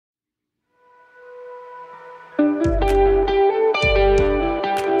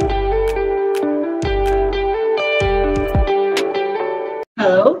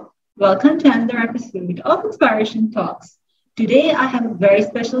Welcome to another episode of Inspiration Talks. Today, I have a very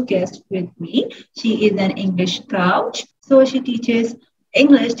special guest with me. She is an English coach, so she teaches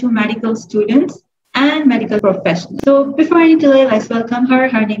English to medical students and medical professionals. So, before any delay, let's welcome her.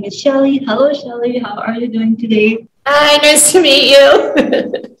 Her name is Shelly. Hello, Shelly. How are you doing today? Hi, nice to meet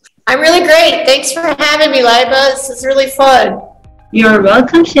you. I'm really great. Thanks for having me, Liba. This is really fun. You're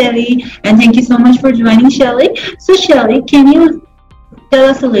welcome, Shelly, and thank you so much for joining, Shelly. So, Shelly, can you tell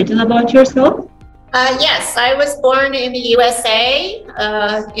us a little about yourself? Yes, I was born in the USA,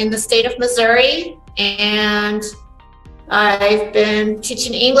 in the state of Missouri, and I've been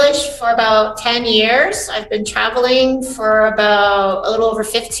teaching English for about 10 years. I've been traveling for about a little over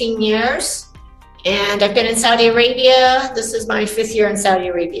 15 years, and I've been in Saudi Arabia. This is my 5th year in Saudi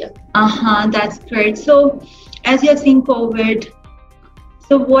Arabia. That's great. So, as you have seen COVID,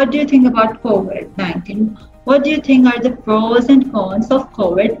 so what do you think about COVID-19? What do you think are the pros and cons of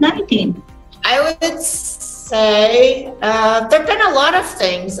COVID-19? I would say there have been a lot of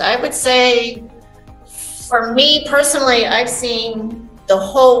things. I would say, for me personally, I've seen the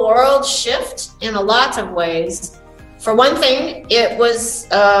whole world shift in a lot of ways. For one thing, it's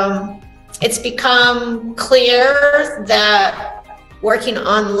become clear that working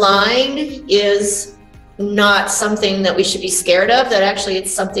online is not something that we should be scared of, that actually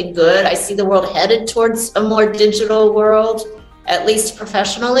it's something good. I see the world headed towards a more digital world, at least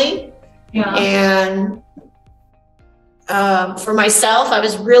professionally. Yeah. And for myself, I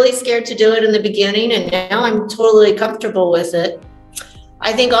was really scared to do it in the beginning, and now I'm totally comfortable with it.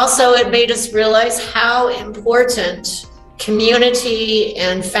 I think also it made us realize how important community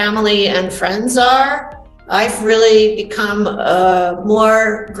and family and friends are. I've really become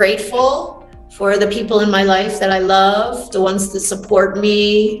more grateful for the people in my life that I love, the ones that support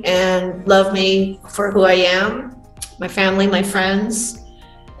me and love me for who I am, my family, my friends.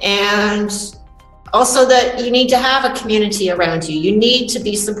 And also that you need to have a community around you. You need to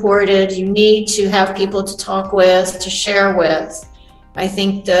be supported. You need to have people to talk with, to share with. I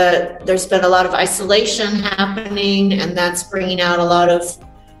think that there's been a lot of isolation happening, and that's bringing out a lot of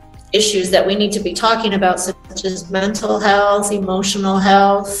issues that we need to be talking about, such as mental health, emotional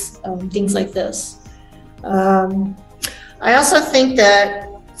health, things like this. I also think that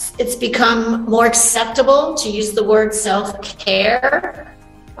it's become more acceptable to use the word self-care.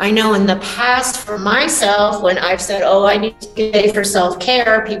 I know in the past for myself, when I've said, I need to pay for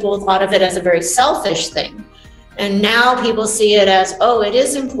self-care, people thought of it as a very selfish thing. And now people see it as, it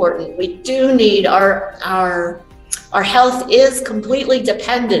is important. We do need our health is completely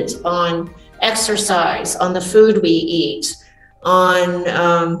dependent on exercise, on the food we eat, on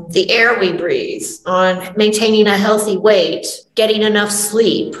the air we breathe, on maintaining a healthy weight, getting enough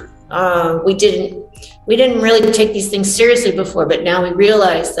sleep. We didn't really take these things seriously before, but now we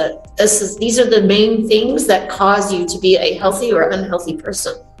realize that these are the main things that cause you to be a healthy or unhealthy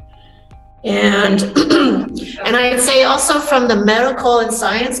person. And and I'd say also from the medical and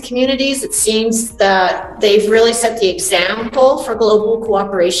science communities, it seems that they've really set the example for global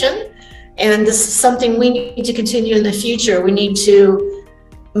cooperation. And this is something we need to continue in the future. We need to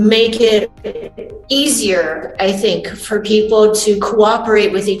make it easier, I think, for people to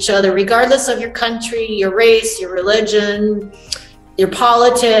cooperate with each other, regardless of your country, your race, your religion, your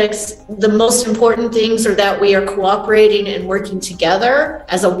politics. The most important things are that we are cooperating and working together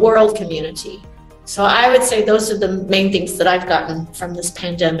as a world community. So I would say those are the main things that I've gotten from this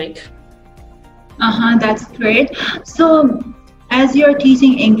pandemic. That's great. So as you're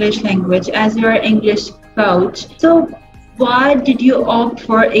teaching English language, as you're an English coach, so why did you opt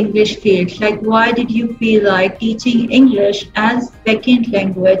for English field? Like, why did you feel like teaching English as second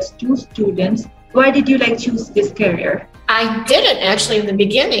language to students? Why did you choose this career? I didn't actually in the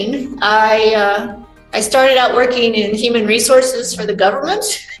beginning. I started out working in human resources for the government,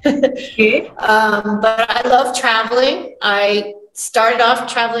 Okay. But I love traveling. I started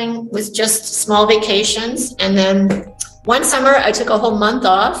off traveling with just small vacations, and then one summer I took a whole month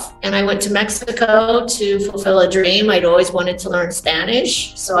off and I went to Mexico to fulfill a dream. I'd always wanted to learn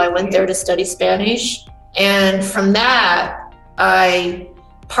Spanish, so I went there to study Spanish. And from that,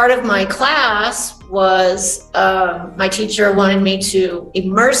 part of my class was my teacher wanted me to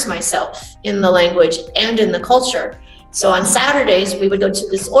immerse myself in the language and in the culture. So on Saturdays, we would go to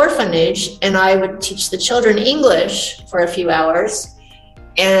this orphanage and I would teach the children English for a few hours.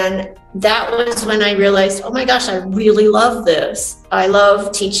 And that was when I realized, oh my gosh, I really love this. I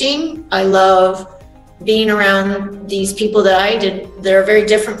love teaching. I love being around these people they're very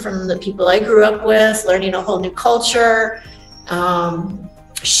different from the people I grew up with, learning a whole new culture,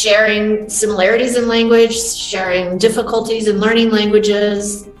 sharing similarities in language, sharing difficulties in learning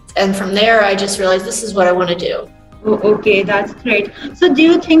languages, And from there, I just realized this is what I want to do. Oh, okay, that's great. So do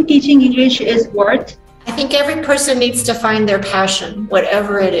you think teaching English is worth? I think every person needs to find their passion,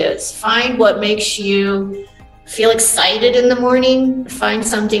 whatever it is. Find what makes you feel excited in the morning. Find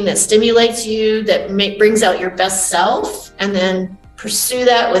something that stimulates you, that brings out your best self, and then pursue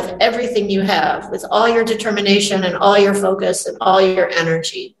that with everything you have, with all your determination and all your focus and all your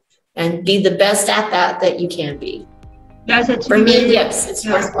energy, and be the best at that you can be. That's actually, for me, yes, it's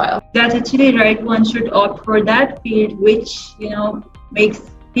worthwhile. That's actually right. One should opt for that field which, makes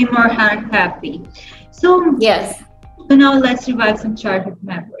him or her happy. So yes. So now let's revive some childhood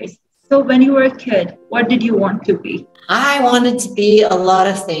memories. So when you were a kid, what did you want to be? I wanted to be a lot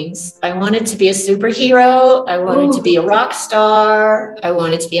of things. I wanted to be a superhero. I wanted to be a rock star. I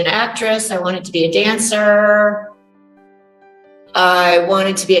wanted to be an actress. I wanted to be a dancer. I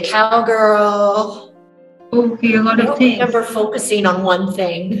wanted to be a cowgirl. Okay, a lot of things. I remember focusing on one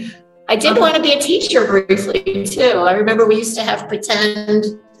thing. I did want to be a teacher briefly too. I remember we used to have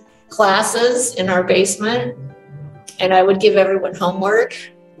pretend classes in our basement, and I would give everyone homework,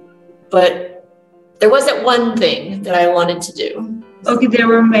 but there wasn't one thing that I wanted to do. Okay, there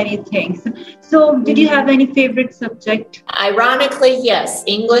were many things. So did you have any favorite subject? Ironically, yes.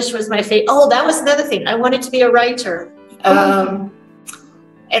 English was my favorite. Oh, that was another thing. I wanted to be a writer.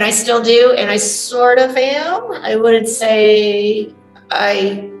 And I still do, and I sort of am. I wouldn't say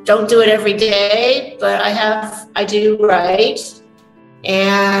I don't do it every day, but I do write.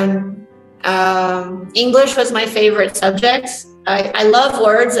 And English was my favorite subject. I love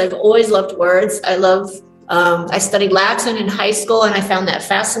words. I've always loved words. I studied Latin in high school, and I found that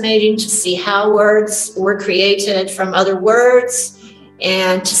fascinating to see how words were created from other words,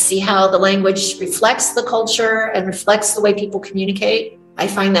 and to see how the language reflects the culture and reflects the way people communicate. I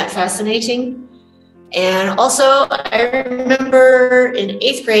find that fascinating. And also, I remember in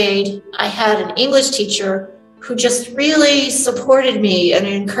 8th grade, I had an English teacher who just really supported me and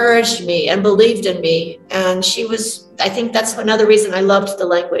encouraged me and believed in me. And I think that's another reason I loved the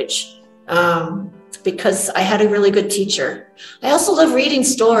language, because I had a really good teacher. I also love reading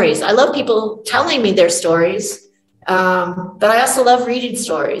stories. I love people telling me their stories, but I also love reading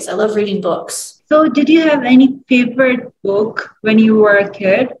stories. I love reading books. So did you have any favorite book when you were a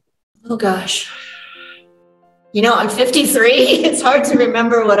kid? Oh gosh. I'm 53. It's hard to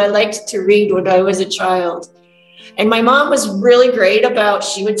remember what I liked to read when I was a child. And my mom was really great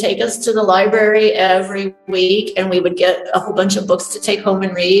she would take us to the library every week, and we would get a whole bunch of books to take home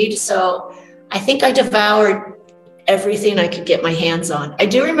and read. So I think I devoured everything I could get my hands on. I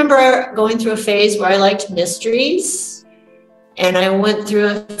do remember going through a phase where I liked mysteries. And I went through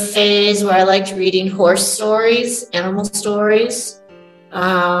a phase where I liked reading horse stories, animal stories.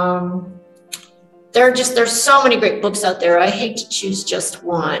 There's so many great books out there. I hate to choose just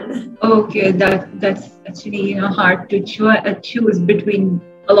one. Okay, that's actually hard to choose between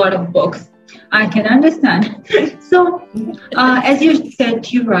a lot of books. I can understand. So, as you said,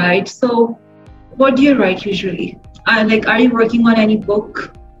 you write. So, what do you write usually? Are you working on any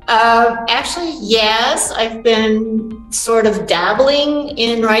book? Actually, yes. I've been sort of dabbling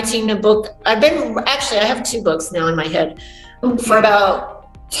in writing a book. I have 2 books now in my head. Okay. For about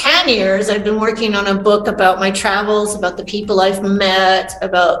 10 years, I've been working on a book about my travels, about the people I've met,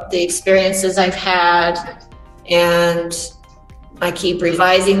 about the experiences I've had. And I keep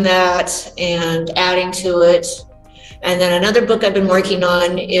revising that and adding to it. And then another book I've been working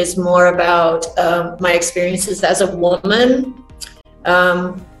on is more about my experiences as a woman.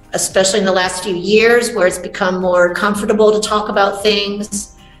 Especially in the last few years, where it's become more comfortable to talk about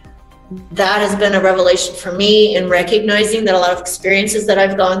things. That has been a revelation for me in recognizing that a lot of experiences that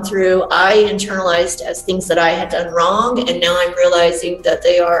I've gone through, I internalized as things that I had done wrong. And now I'm realizing that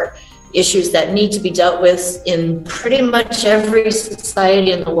they are issues that need to be dealt with in pretty much every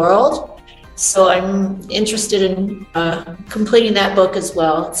society in the world. So I'm interested in completing that book as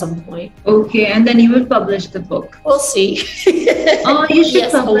well at some point. Okay, and then you will publish the book. We'll see. Oh, you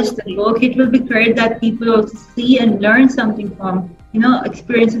should publish the book. It will be great that people also see and learn something from,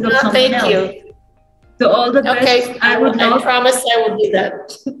 experiences of someone else. Thank you. So all the best. Okay, I promise I will do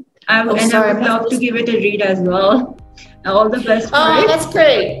that. I would love to give it a read as well. All the best for it. Oh, that's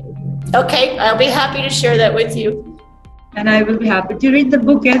great. Okay, I'll be happy to share that with you. And I will be happy to read the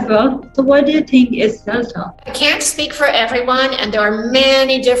book as well. So what do you think is self-talk? I can't speak for everyone, and there are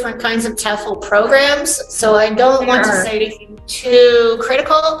many different kinds of TEFL programs, so I don't want to say anything too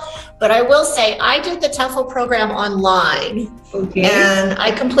critical, but I will say I did the TEFL program online, and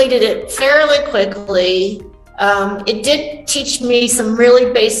I completed it fairly quickly. It did teach me some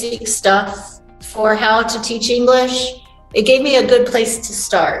really basic stuff for how to teach English, it gave me a good place to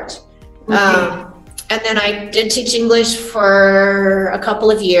start. Okay. And then I did teach English for a couple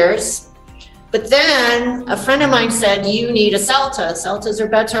of years. But then a friend of mine said, you need a CELTA. CELTAs are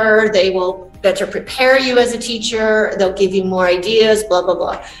better. They will better prepare you as a teacher. They'll give you more ideas, blah, blah,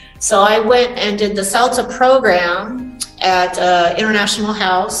 blah. So I went and did the CELTA program at International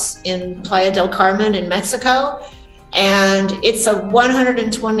House in Playa del Carmen in Mexico. And it's a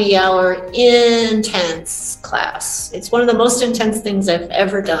 120-hour intense class. It's one of the most intense things I've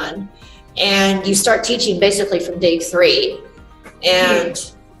ever done. And you start teaching basically from day 3.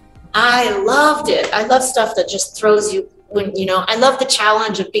 And I loved it. I love stuff that just throws you when, I love the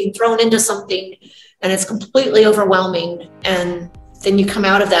challenge of being thrown into something and it's completely overwhelming. And then you come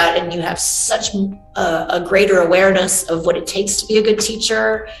out of that and you have such a greater awareness of what it takes to be a good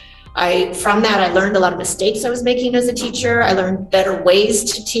teacher. From that, I learned a lot of mistakes I was making as a teacher. I learned better ways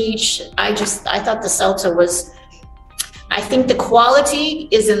to teach. I thought the CELTA was, I think the quality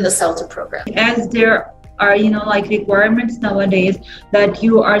is in the CELTA program. As there are, like requirements nowadays that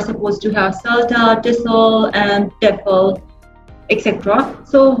you are supposed to have CELTA, TESOL, and TEFL, etc.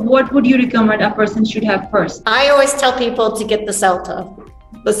 So what would you recommend a person should have first? I always tell people to get the CELTA.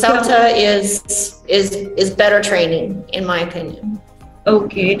 The CELTA is better training, in my opinion.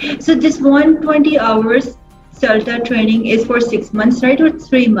 Okay, so this 120 hours CELTA training is for 6 months, right? Or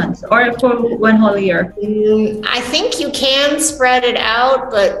 3 months, or for one whole year? I think you can spread it out,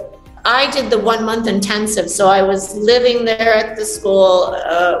 but I did the 1 month intensive. So I was living there at the school.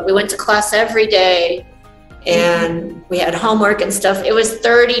 We went to class every day and we had homework and stuff. It was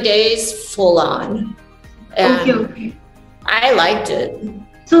 30 days full on. And okay. I liked it.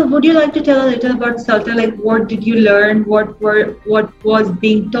 So would you like to tell a little about CELTA? Like, what did you learn? What was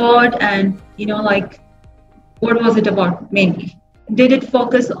being taught? And, what was it about mainly? Did it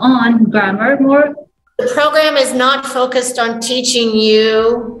focus on grammar more? The program is not focused on teaching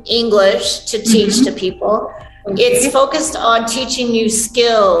you English to teach to people. Okay. It's focused on teaching you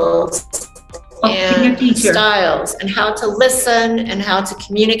skills and styles and how to listen and how to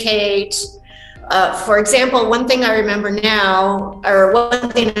communicate. For example, one thing I remember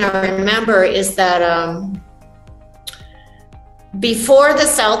is that before the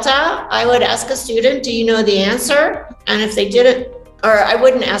CELTA, I would ask a student, do you know the answer? And if they didn't, or I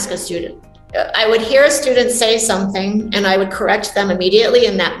wouldn't ask a student. I would hear a student say something and I would correct them immediately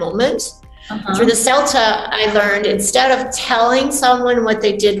in that moment. Through the CELTA, I learned instead of telling someone what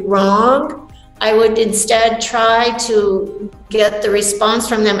they did wrong, I would instead try to get the response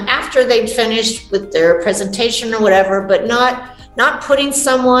from them after they'd finished with their presentation or whatever, but not putting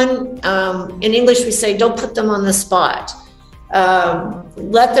someone, in English we say, don't put them on the spot.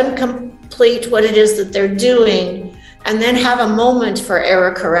 Let them complete what it is that they're doing, and then have a moment for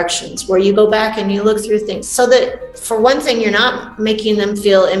error corrections where you go back and you look through things so that, for one thing, you're not making them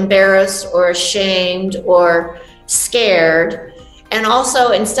feel embarrassed or ashamed or scared. And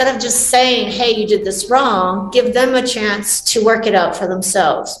also, instead of just saying, hey, you did this wrong, give them a chance to work it out for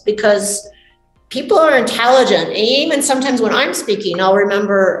themselves, because people are intelligent. And even sometimes when I'm speaking, I'll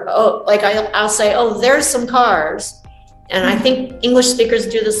remember, I'll say, oh, there's some cars. And I think English speakers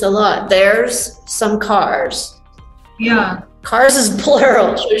do this a lot. There's some cars. Yeah. Cars is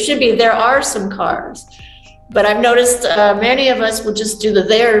plural. So it should be, there are some cars. But I've noticed many of us will just do the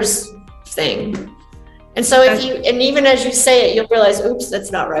there's thing. And so even as you say it, you'll realize, oops,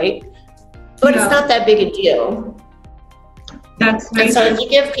 that's not right. But it's not that big a deal. And so if you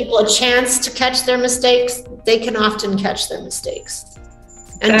give people a chance to catch their mistakes, they can often catch their mistakes.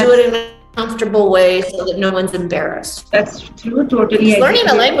 And do it in a comfortable way so that no one's embarrassed. That's true, totally. Learning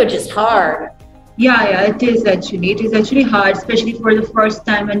a language is hard. Yeah, it is actually. It is actually hard, especially for the first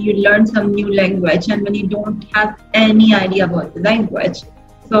time when you learn some new language and when you don't have any idea about the language.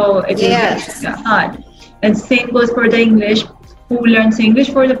 So it is hard. And same goes for the English. Who learns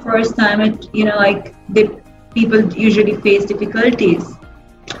English for the first time? People usually face difficulties.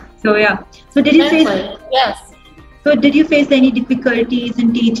 So yeah. So did you face? Yes. So did you face any difficulties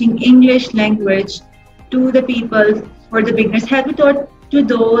in teaching English language to the people, for the beginners? Have you taught to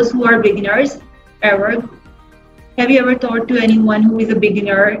those who are beginners ever? Have you ever taught to anyone who is a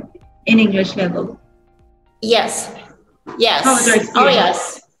beginner in English level? Yes. How was your experience? Oh,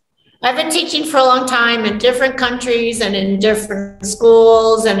 yes. I've been teaching for a long time in different countries and in different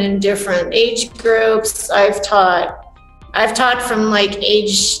schools and in different age groups. I've taught from like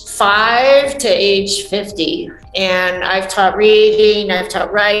age 5 to age 50. And I've taught reading, I've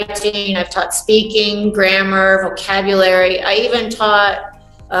taught writing, I've taught speaking, grammar, vocabulary. I even taught,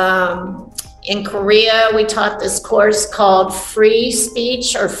 in Korea, we taught this course called free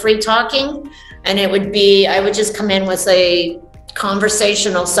speech or free talking, And I would just come in with a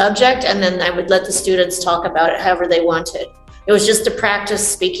conversational subject, and then I would let the students talk about it however they wanted. It was just to practice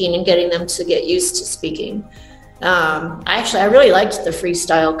speaking and getting them to get used to speaking. I really liked the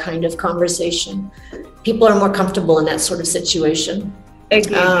freestyle kind of conversation. People are more comfortable in that sort of situation.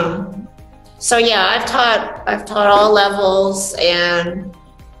 So yeah, I've taught all levels, and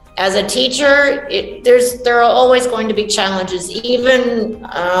as a teacher, there are always going to be challenges. Even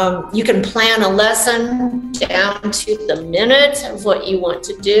you can plan a lesson down to the minute of what you want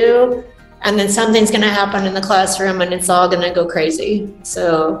to do, and then something's going to happen in the classroom, and it's all going to go crazy.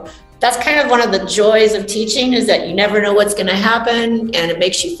 So that's kind of one of the joys of teaching, is that you never know what's going to happen, and it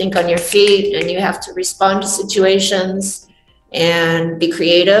makes you think on your feet, and you have to respond to situations and be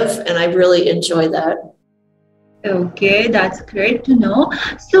creative, and I really enjoy that. Okay, that's great to know.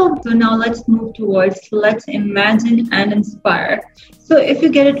 So now let's move towards let's imagine and inspire. So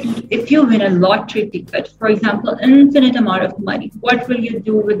if you win a lottery ticket, for example, an infinite amount of money, what will you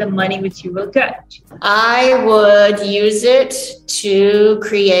do with the money which you will get? I would use it to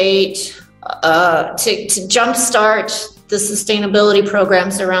create, to jumpstart the sustainability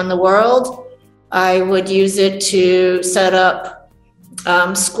programs around the world. I would use it to set up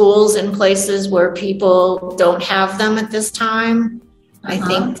schools in places where people don't have them at this time. I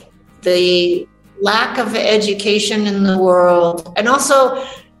think the lack of education in the world, and also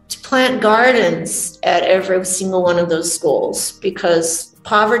to plant gardens at every single one of those schools, because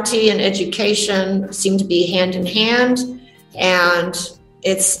poverty and education seem to be hand in hand. And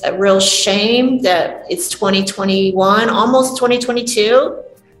it's a real shame that it's 2021, almost 2022.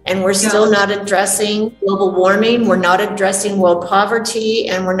 And we're still not addressing global warming. We're not addressing world poverty,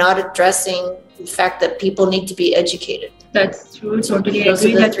 and we're not addressing the fact that people need to be educated. That's true. Totally Those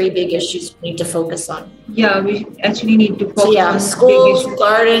agree. are the three big issues we need to focus on. Yeah, we actually need to focus on schools,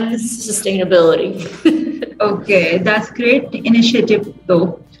 gardens, sustainability. Okay, that's great initiative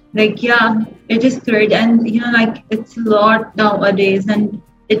though. It is great, and it's a lot nowadays, and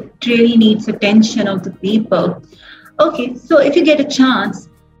it really needs attention of the people. Okay, so if you get a chance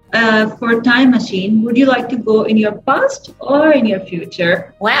for a time machine, would you like to go in your past or in your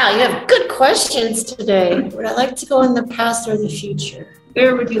future? Wow, you have good questions today. Would I like to go in the past or the future?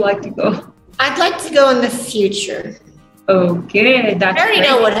 Where would you like to go? I'd like to go in the future. Okay, that's I already great.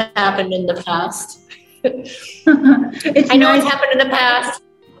 know what happened in the past. I know what's happened in the past.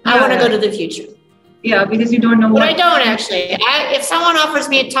 I want to go to the future. Yeah, because you don't know But I don't actually. If someone offers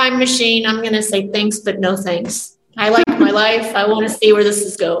me a time machine, I'm going to say thanks, but no thanks. I like my life. I want to see where this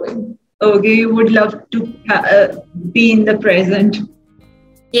is going. Okay, you would love to be in the present.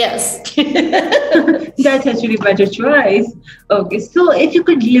 Yes. That's actually a better choice. Okay, so if you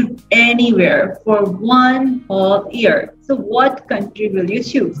could live anywhere for one whole year, so what country will you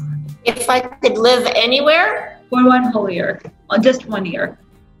choose? If I could live anywhere? For one whole year, or just 1 year.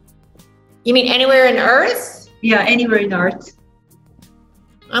 You mean anywhere in Earth? Yeah, anywhere in Earth.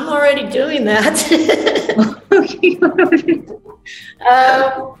 I'm already doing that. Okay.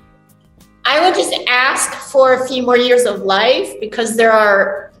 I would just ask for a few more years of life, because there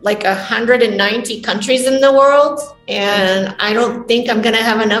are like 190 countries in the world, and I don't think I'm going to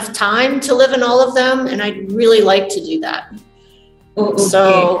have enough time to live in all of them, and I'd really like to do that. Okay.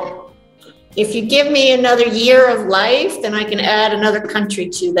 So if you give me another year of life, then I can add another country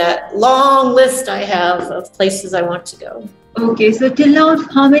to that long list I have of places I want to go. Okay, so till now,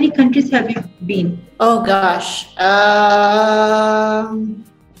 how many countries have you been? Oh gosh, I'm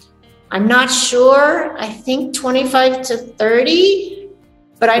not sure. I think 25 to 30,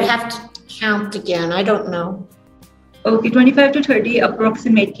 but I'd have to count again. I don't know. Okay, 25 to 30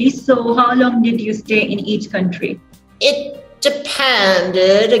 approximately. So how long did you stay in each country? It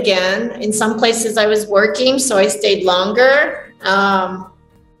depended. Again, in some places I was working, so I stayed longer.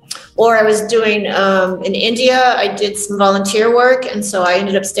 Or I was doing, in India, I did some volunteer work, and so I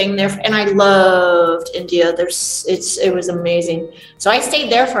ended up staying there, and I loved India. It was amazing. So I stayed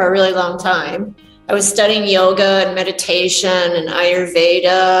there for a really long time. I was studying yoga and meditation and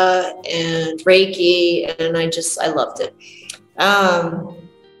Ayurveda and Reiki, and I loved it.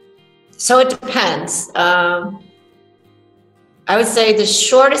 So it depends. I would say the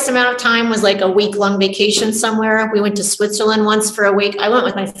shortest amount of time was like a week-long vacation somewhere. We went to Switzerland once for a week. I went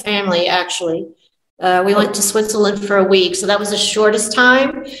with my family, actually. We went to Switzerland for a week, so that was the shortest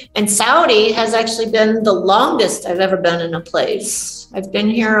time. And Saudi has actually been the longest I've ever been in a place. I've been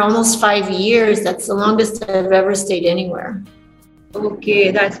here almost 5 years. That's the longest I've ever stayed anywhere.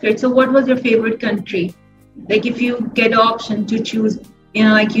 Okay, that's great. So what was your favorite country? Like if you get option to choose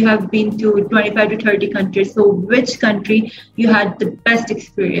like you have been to 25 to 30 countries. So which country you had the best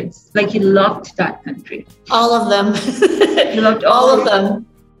experience? Like you loved that country? All of them. You loved all of them.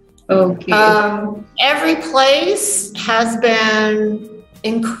 Okay. Every place has been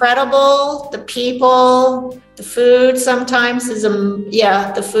incredible. The people, the food sometimes is,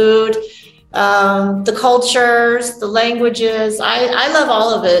 the food, the cultures, the languages. I love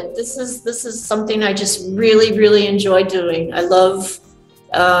all of it. This is something I just really, really enjoy doing. I love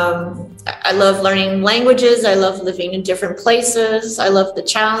learning languages. I love living in different places. I love the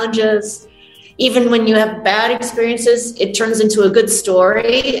challenges. Even when you have bad experiences, it turns into a good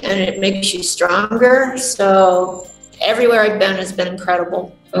story and it makes you stronger. So everywhere I've been has been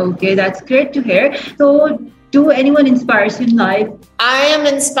incredible. Okay, that's great to hear. So do anyone inspires you in life? I am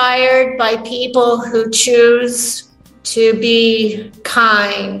inspired by people who choose to be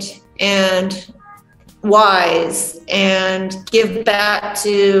kind and wise and give back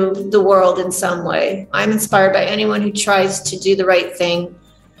to the world in some way. I'm inspired by anyone who tries to do the right thing,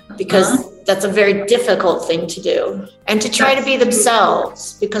 because that's a very difficult thing to do, and to try to be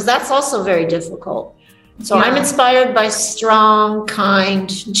themselves, because that's also very difficult. So I'm inspired by strong, kind,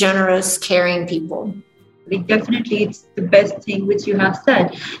 generous, caring people. Definitely, it's the best thing which you have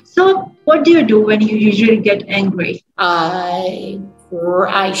said. So what do you do when you usually get angry? I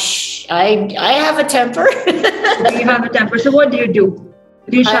have a temper. You have a temper. So what do you do?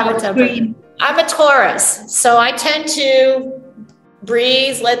 Do you shout, scream? I'm a Taurus, so I tend to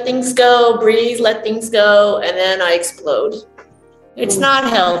breathe, let things go, and then I explode. It's not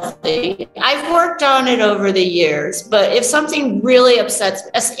healthy. I've worked on it over the years, but if something really upsets,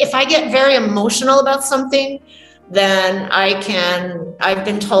 if I get very emotional about something, then I've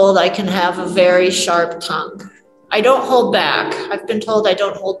been told I can have a very sharp tongue. I don't hold back. I've been told I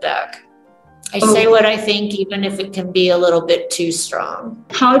don't hold back. I say what I think, even if it can be a little bit too strong.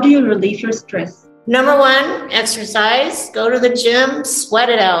 How do you relieve your stress? Number one, exercise. Go to the gym, sweat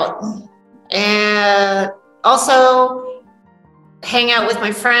it out. And also hang out with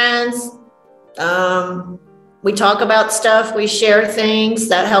my friends. We talk about stuff. We share things.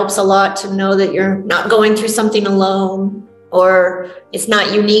 That helps a lot to know that you're not going through something alone, or it's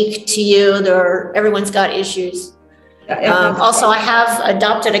not unique to you. Everyone's got issues. Also, I have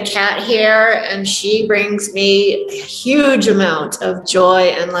adopted a cat here, and she brings me a huge amount of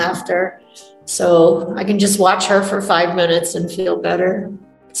joy and laughter. So I can just watch her for 5 minutes and feel better.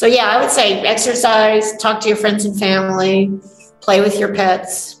 So yeah, I would say exercise, talk to your friends and family, play with your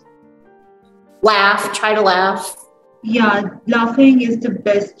pets, laugh, try to laugh. Yeah, laughing is the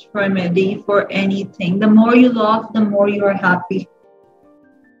best remedy for anything. The more you laugh, the more you are happy.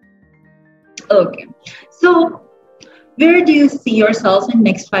 Okay, so where do you see yourself in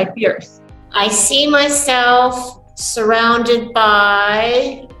the next 5 years? I see myself surrounded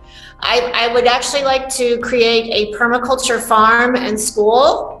by, I would actually like to create a permaculture farm and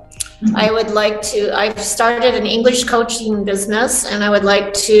school. Mm-hmm. I've started an English coaching business, and I would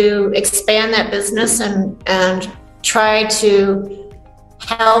like to expand that business and try to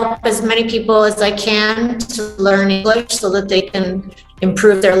help as many people as I can to learn English so that they can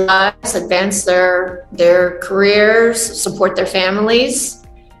improve their lives, advance their careers, support their families.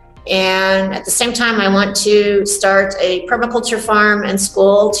 And at the same time, I want to start a permaculture farm and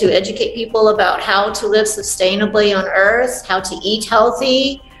school to educate people about how to live sustainably on Earth, how to eat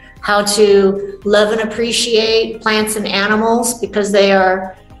healthy, how to love and appreciate plants and animals, because they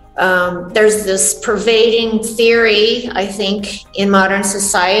are, there's this pervading theory, I think, in modern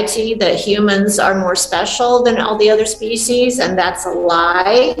society that humans are more special than all the other species, and that's a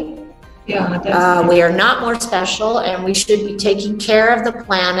lie. Yeah, we are not more special, and we should be taking care of the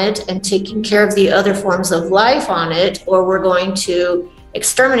planet and taking care of the other forms of life on it, or we're going to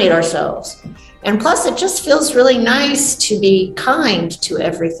exterminate ourselves. And plus, it just feels really nice to be kind to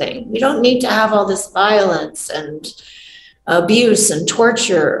everything. We don't need to have all this violence and abuse and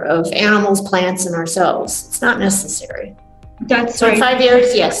torture of animals, plants, and ourselves. It's not necessary. So in 5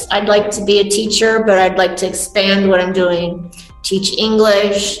 years, yes, I'd like to be a teacher, but I'd like to expand what I'm doing. Teach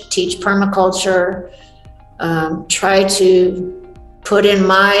English, teach permaculture, try to put in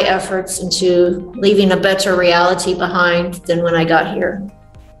my efforts into leaving a better reality behind than when I got here.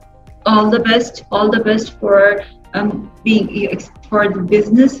 All the best for for the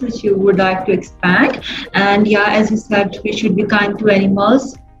business which you would like to expand. And yeah, as you said, we should be kind to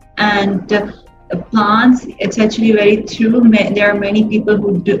animals and plants. It's actually very true. There are many people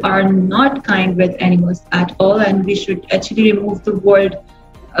who are not kind with animals at all, and we should actually remove the word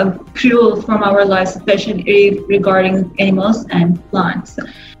cruel from our lives, especially regarding animals and plants.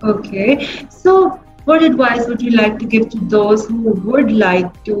 Okay, so what advice would you like to give to those who would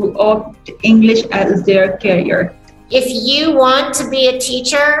like to opt English as their career? If you want to be a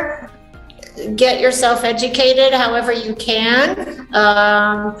teacher, get yourself educated however you can.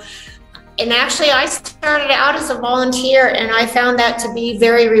 And actually, I started out as a volunteer, and I found that to be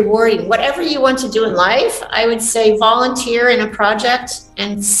very rewarding. Whatever you want to do in life, I would say volunteer in a project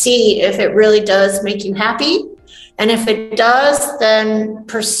and see if it really does make you happy. And if it does, then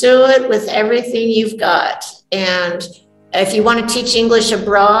pursue it with everything you've got. And if you want to teach English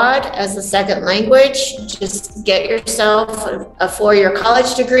abroad as a second language, just get yourself a four-year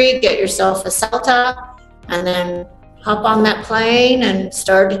college degree, get yourself a CELTA, and then hop on that plane and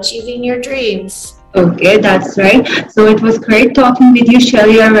start achieving your dreams. Okay, that's right. So it was great talking with you,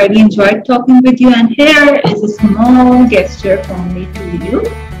 Shelly. I really enjoyed talking with you. And here is a small gesture from me to you.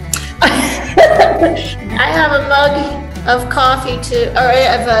 I have a mug of coffee of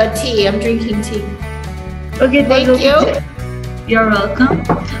tea. I'm drinking tea. Okay, thank you. You're welcome.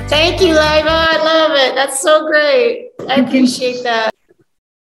 Thank you, Laiva. I love it. That's so great. I appreciate that.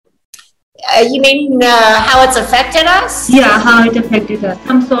 You mean how it's affected us? Yeah, how it affected us.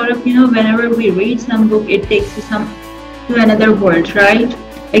 Some sort of, whenever we read some book, it takes you to another world, right?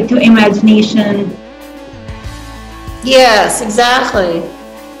 Like to imagination. Yes, exactly.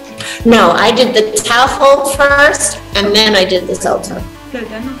 No, I did the TOEFL first, and then I did the CELTA.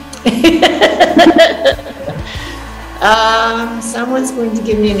 Someone's going to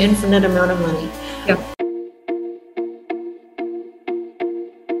give me an infinite amount of money. Yeah.